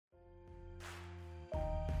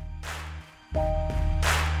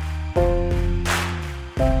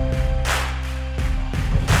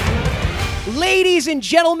Ladies and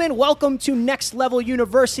gentlemen, welcome to Next Level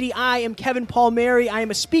University. I am Kevin Palmieri. I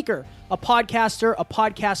am a speaker, a podcaster, a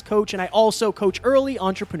podcast coach, and I also coach early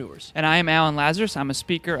entrepreneurs. And I am Alan Lazarus. I'm a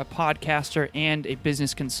speaker, a podcaster, and a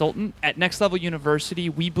business consultant. At Next Level University,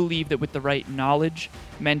 we believe that with the right knowledge,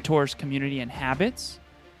 mentors, community, and habits,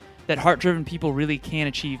 that heart-driven people really can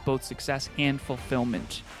achieve both success and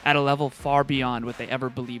fulfillment at a level far beyond what they ever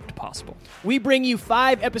believed possible. We bring you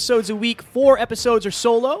 5 episodes a week. 4 episodes are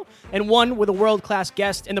solo, and 1 with a world-class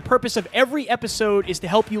guest. And the purpose of every episode is to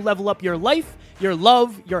help you level up your life, your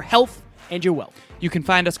love, your health, and your wealth. You can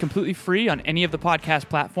find us completely free on any of the podcast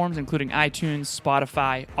platforms, including iTunes,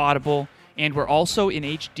 Spotify, Audible, and we're also in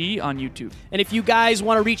HD on YouTube. And if you guys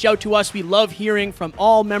want to reach out to us, we love hearing from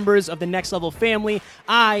all members of the Next Level family.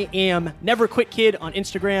 I am Never Quit Kid on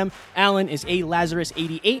Instagram. Alan is A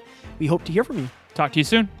Lazarus88. We hope to hear from you. Talk to you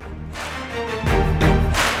soon.